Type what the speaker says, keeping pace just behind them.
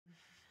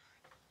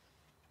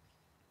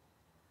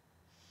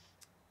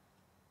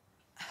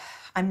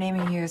I'm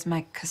naming you as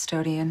my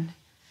custodian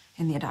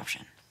in the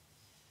adoption.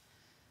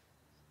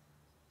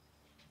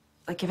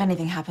 Like, if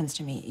anything happens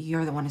to me,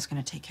 you're the one who's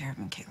gonna take care of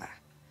Makayla.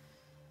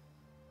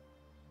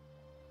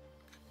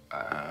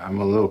 I'm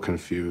a little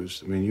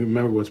confused. I mean, you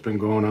remember what's been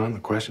going on, the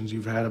questions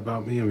you've had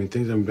about me? I mean,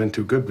 things haven't been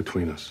too good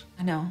between us.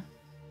 I know.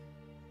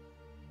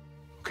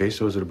 Okay,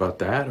 so is it about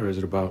that, or is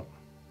it about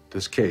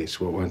this case,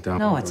 what went down?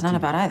 No, it's not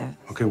about either.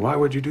 Okay, why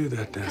would you do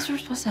that then? Because we're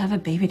supposed to have a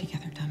baby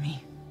together,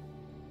 dummy.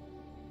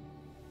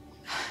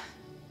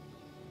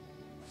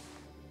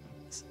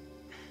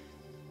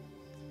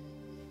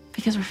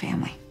 Because we're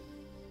family.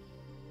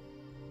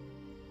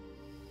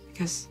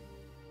 Because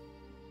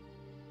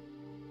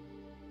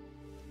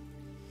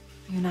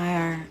you and I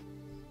are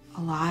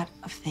a lot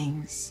of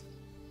things,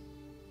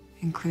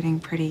 including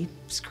pretty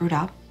screwed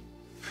up.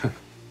 Who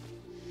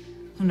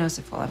knows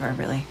if we'll ever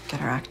really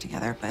get our act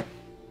together, but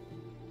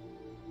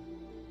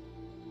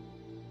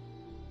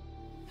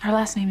our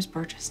last name's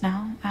Burgess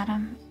now,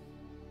 Adam.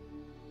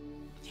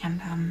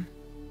 And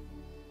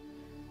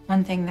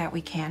one thing that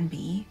we can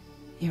be,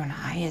 you and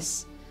I,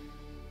 is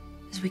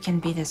we can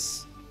be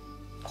this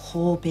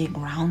whole big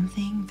round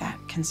thing that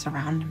can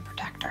surround and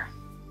protect her.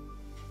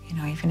 You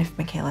know, even if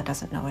Makayla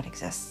doesn't know it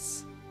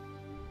exists.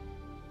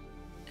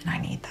 And I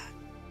need that.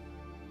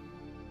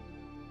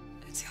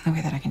 It's the only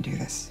way that I can do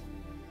this.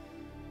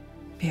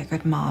 Be a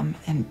good mom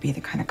and be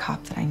the kind of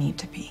cop that I need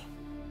to be.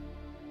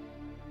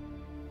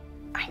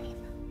 I need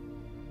that.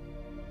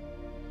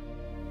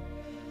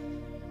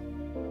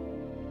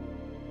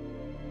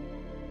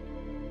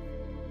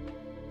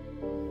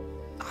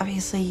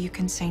 Obviously, you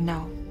can say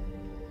no.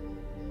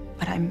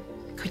 But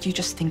could you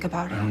just think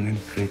about it? I don't need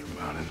to think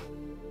about it.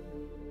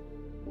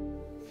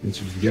 It's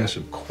just yes,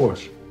 of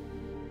course.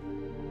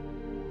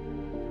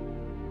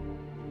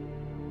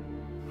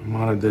 I'm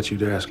honored that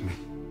you'd ask me.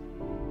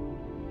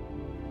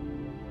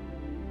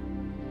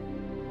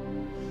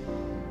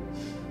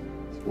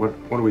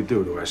 What do we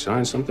do? Do I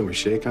sign something? We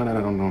shake on it?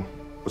 I don't know.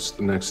 What's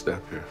the next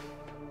step here?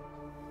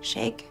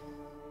 Shake?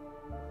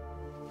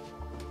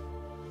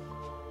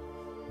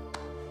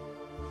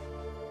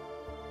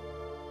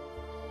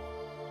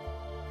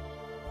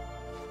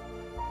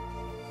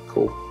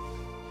 Cool.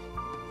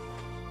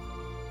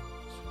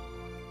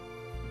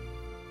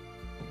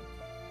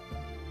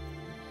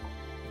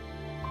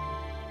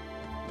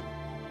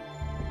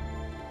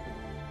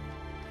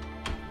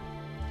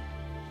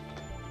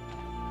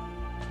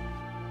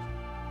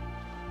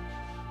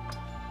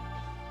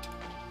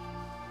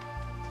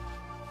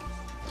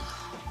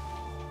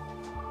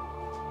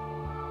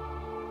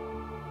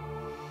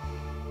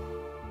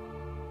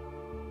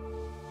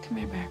 Come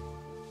here, Bear.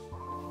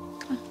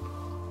 Come on.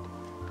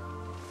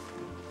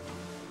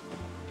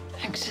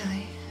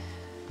 Actually,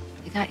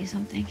 I got you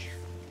something.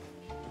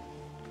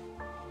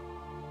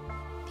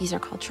 These are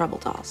called trouble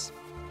dolls.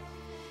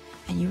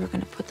 And you were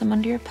gonna put them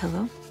under your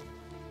pillow.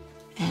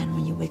 And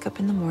when you wake up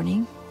in the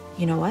morning,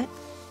 you know what?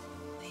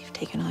 You've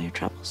taken all your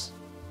troubles.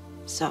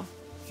 So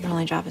your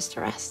only job is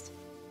to rest.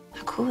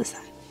 How cool is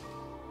that?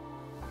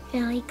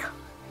 Really cool.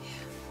 Yeah.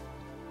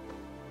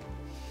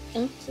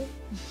 Thank you.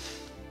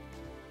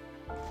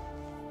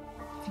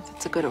 I think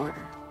that's a good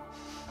order.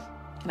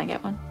 Can I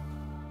get one?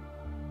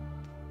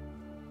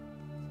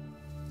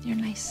 You're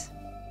nice.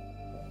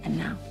 And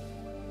now,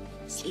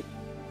 sleep.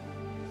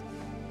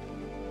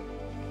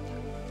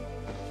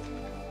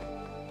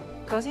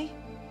 Cozy?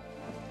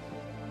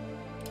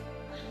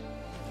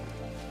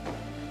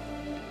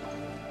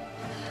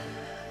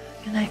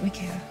 Good night,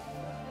 Makayla.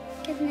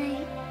 Good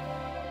night.